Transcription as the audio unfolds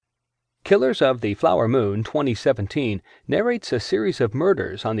Killers of the Flower Moon 2017 narrates a series of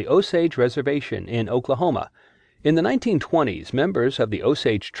murders on the Osage Reservation in Oklahoma. In the 1920s, members of the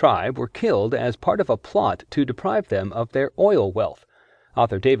Osage tribe were killed as part of a plot to deprive them of their oil wealth.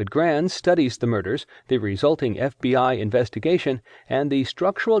 Author David Grann studies the murders, the resulting FBI investigation, and the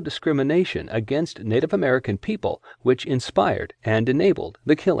structural discrimination against Native American people which inspired and enabled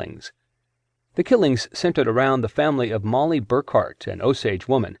the killings. The killings centered around the family of Molly Burkhart, an Osage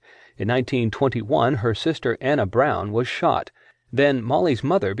woman. In 1921, her sister Anna Brown was shot. Then Molly's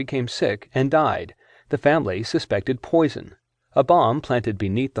mother became sick and died. The family suspected poison. A bomb planted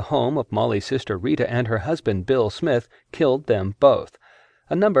beneath the home of Molly's sister Rita and her husband Bill Smith killed them both.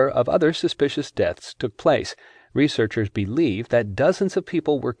 A number of other suspicious deaths took place. Researchers believe that dozens of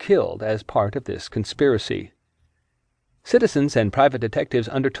people were killed as part of this conspiracy. Citizens and private detectives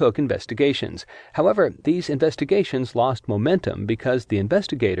undertook investigations. However, these investigations lost momentum because the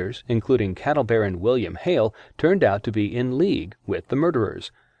investigators, including cattle baron William Hale, turned out to be in league with the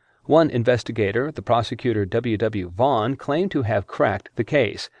murderers. One investigator, the prosecutor W. W. Vaughn, claimed to have cracked the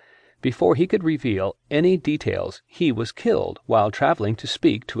case. Before he could reveal any details, he was killed while traveling to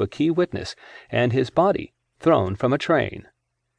speak to a key witness, and his body thrown from a train.